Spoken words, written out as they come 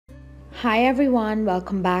Hi everyone,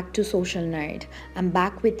 welcome back to Social Nerd. I'm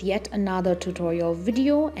back with yet another tutorial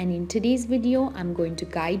video, and in today's video I'm going to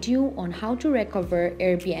guide you on how to recover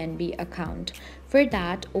Airbnb account. For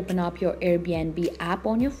that, open up your Airbnb app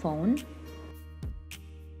on your phone.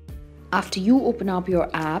 After you open up your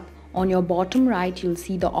app, on your bottom right you'll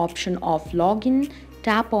see the option of login.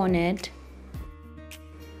 Tap on it.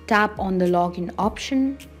 Tap on the login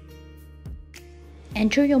option.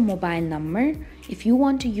 Enter your mobile number. If you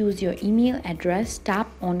want to use your email address, tap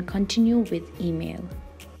on Continue with Email.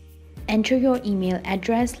 Enter your email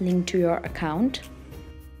address linked to your account.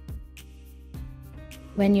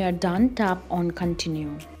 When you are done, tap on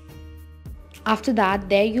Continue. After that,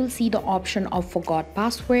 there you'll see the option of Forgot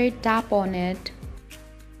Password. Tap on it.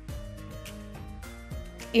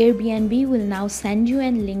 Airbnb will now send you a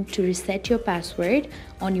link to reset your password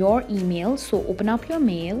on your email, so open up your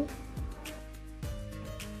mail.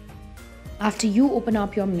 After you open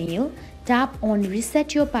up your mail, tap on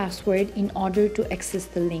Reset Your Password in order to access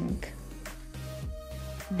the link.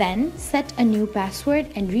 Then set a new password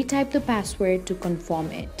and retype the password to confirm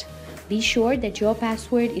it. Be sure that your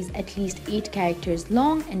password is at least 8 characters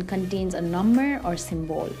long and contains a number or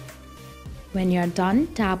symbol. When you're done,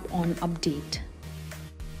 tap on Update.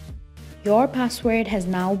 Your password has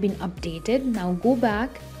now been updated. Now go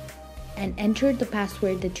back and enter the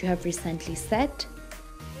password that you have recently set.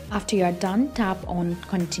 After you are done, tap on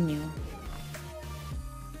Continue.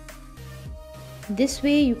 This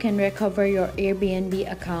way you can recover your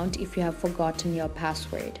Airbnb account if you have forgotten your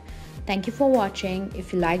password. Thank you for watching.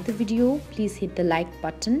 If you like the video, please hit the like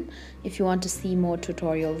button. If you want to see more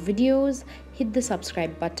tutorial videos, hit the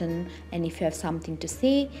subscribe button. And if you have something to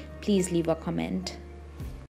say, please leave a comment.